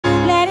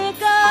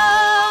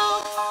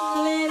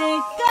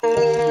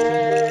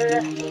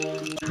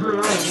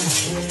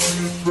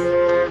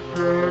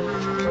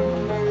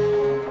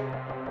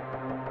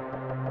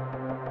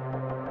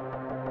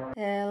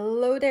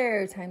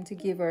time to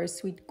give our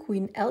sweet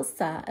Queen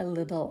Elsa a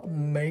little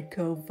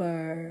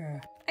makeover.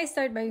 I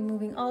start by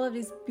removing all of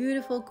this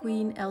beautiful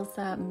Queen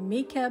Elsa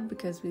makeup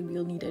because we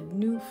will need a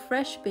new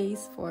fresh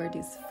base for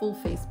this full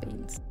face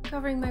paint.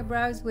 Covering my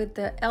brows with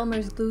the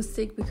Elmer's glue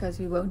stick because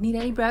we won't need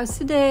any brows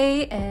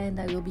today, and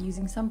I will be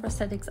using some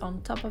prosthetics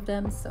on top of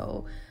them,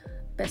 so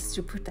best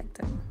to protect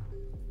them.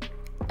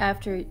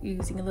 After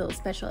using a little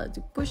spatula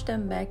to push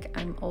them back,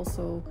 I'm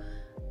also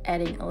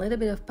adding a little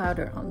bit of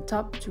powder on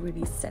top to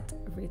really set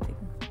everything.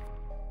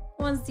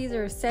 Once these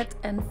are set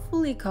and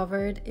fully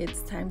covered,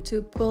 it's time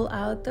to pull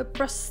out the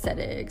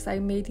prosthetics. I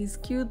made these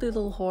cute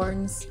little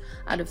horns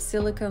out of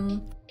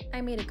silicone. I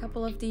made a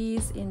couple of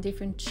these in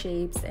different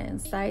shapes and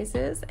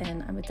sizes,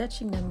 and I'm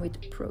attaching them with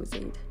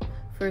Prozade.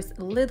 First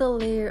a little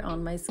layer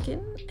on my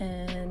skin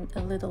and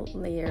a little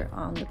layer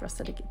on the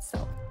prosthetic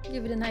itself.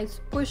 Give it a nice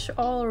push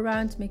all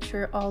around to make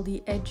sure all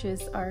the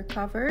edges are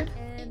covered,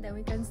 and then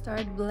we can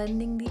start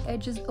blending the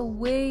edges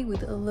away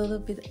with a little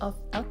bit of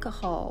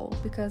alcohol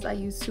because I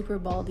use Super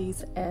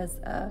Baldies as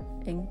a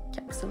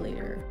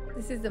encapsulator.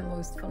 This is the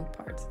most fun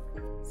part.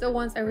 So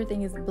once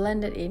everything is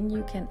blended in,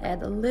 you can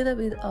add a little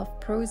bit of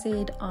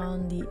Prozade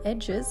on the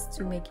edges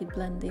to make it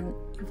blend in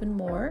even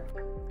more.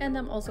 And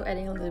I'm also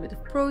adding a little bit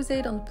of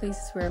Prozade on the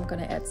places where I'm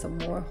gonna add some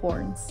more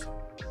horns.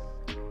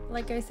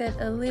 Like I said,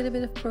 a little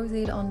bit of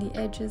Prozade on the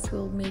edges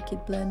will make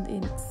it blend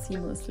in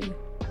seamlessly.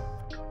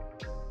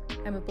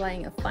 I'm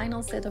applying a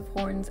final set of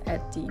horns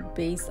at the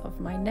base of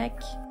my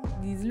neck.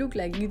 These look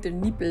like little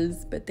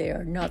nipples, but they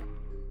are not.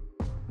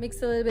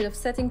 Mix a little bit of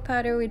setting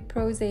powder with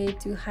Prozade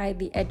to hide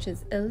the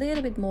edges a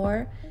little bit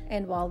more.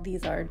 And while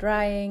these are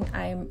drying,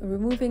 I'm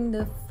removing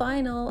the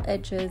final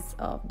edges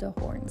of the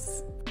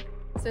horns.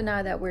 So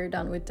now that we're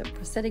done with the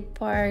prosthetic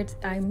part,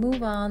 I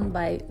move on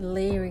by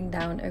layering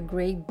down a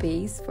gray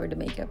base for the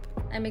makeup.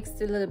 I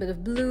mixed a little bit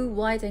of blue,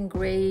 white and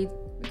gray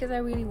because I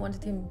really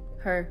wanted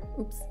her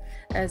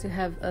to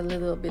have a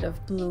little bit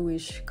of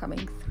bluish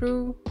coming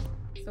through.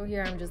 So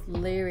here I'm just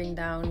layering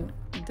down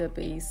the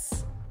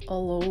base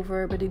all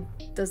over, but it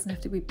doesn't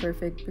have to be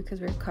perfect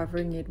because we're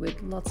covering it with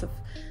lots of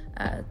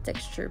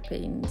texture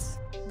paints.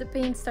 The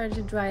paint started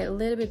to dry a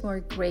little bit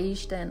more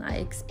grayish than I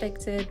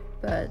expected,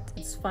 but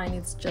it's fine,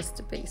 it's just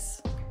the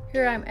base.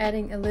 Here I'm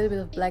adding a little bit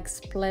of black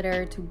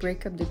splatter to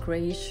break up the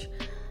grayish,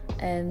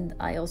 and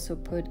I also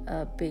put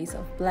a base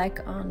of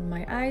black on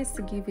my eyes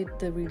to give it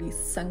the really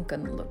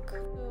sunken look.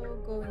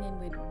 Going in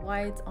with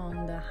white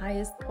on the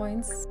highest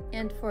points,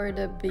 and for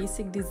the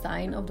basic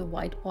design of the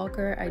White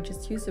Walker I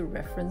just used a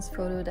reference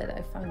photo that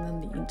I found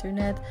on the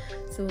internet.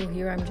 So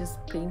here I'm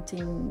just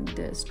painting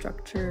the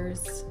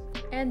structures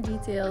and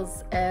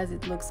details as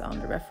it looks on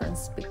the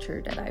reference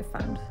picture that I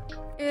found.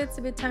 It's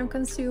a bit time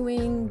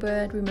consuming,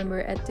 but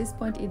remember at this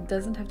point it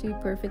doesn't have to be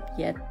perfect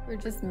yet. We're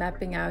just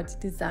mapping out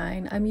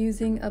design. I'm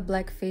using a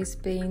black face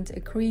paint, a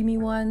creamy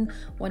one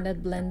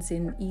that blends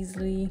in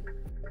easily.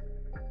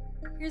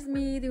 Here's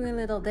me doing a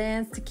little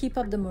dance to keep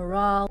up the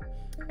morale.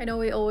 I know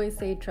we always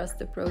say trust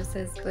the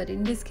process, but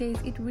in this case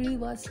it really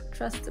was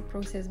trust the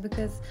process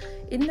because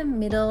in the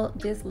middle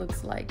this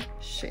looks like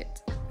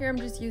shit. Here I'm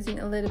just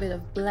using a little bit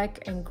of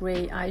black and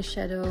gray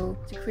eyeshadow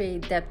to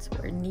create depth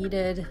where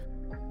needed.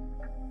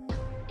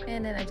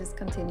 And then I just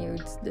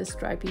continued the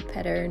stripy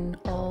pattern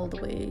all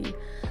the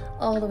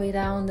way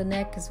down the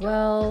neck as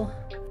well.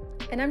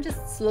 And I'm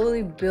just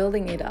slowly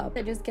building it up.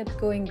 I just kept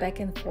going back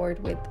and forth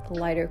with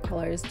lighter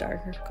colors,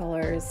 darker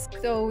colors.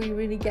 So we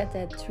really get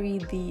that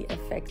 3D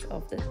effect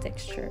of the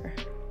texture.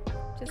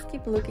 Just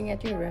keep looking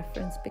at your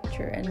reference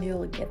picture and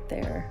you'll get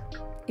there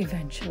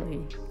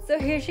eventually. So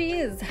here she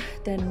is,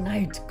 the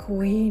Night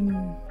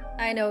Queen.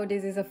 I know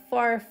this is a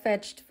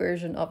far-fetched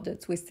version of the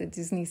Twisted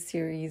Disney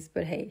series,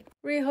 but hey.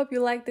 Really hope you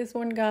like this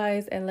one,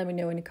 guys, and let me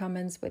know in the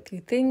comments what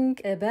you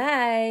think.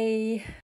 Bye!